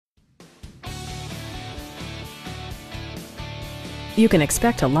You can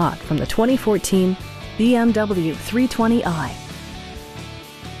expect a lot from the 2014 BMW 320i.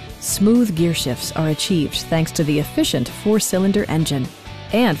 Smooth gear shifts are achieved thanks to the efficient 4-cylinder engine.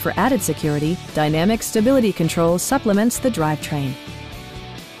 And for added security, dynamic stability control supplements the drivetrain.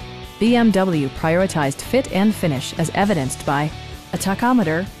 BMW prioritized fit and finish as evidenced by a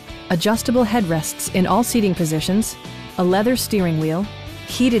tachometer, adjustable headrests in all seating positions, a leather steering wheel,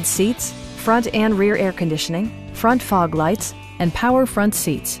 heated seats, front and rear air conditioning, front fog lights, and power front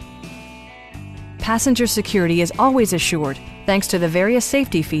seats. Passenger security is always assured thanks to the various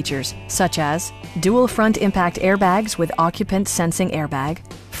safety features such as dual front impact airbags with occupant sensing airbag,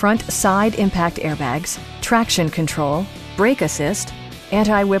 front side impact airbags, traction control, brake assist,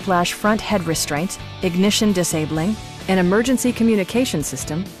 anti-whiplash front head restraints, ignition disabling, an emergency communication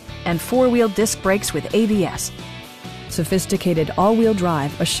system, and 4-wheel disc brakes with ABS. Sophisticated all-wheel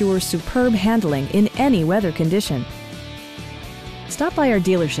drive assures superb handling in any weather condition. Stop by our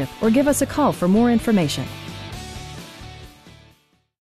dealership or give us a call for more information.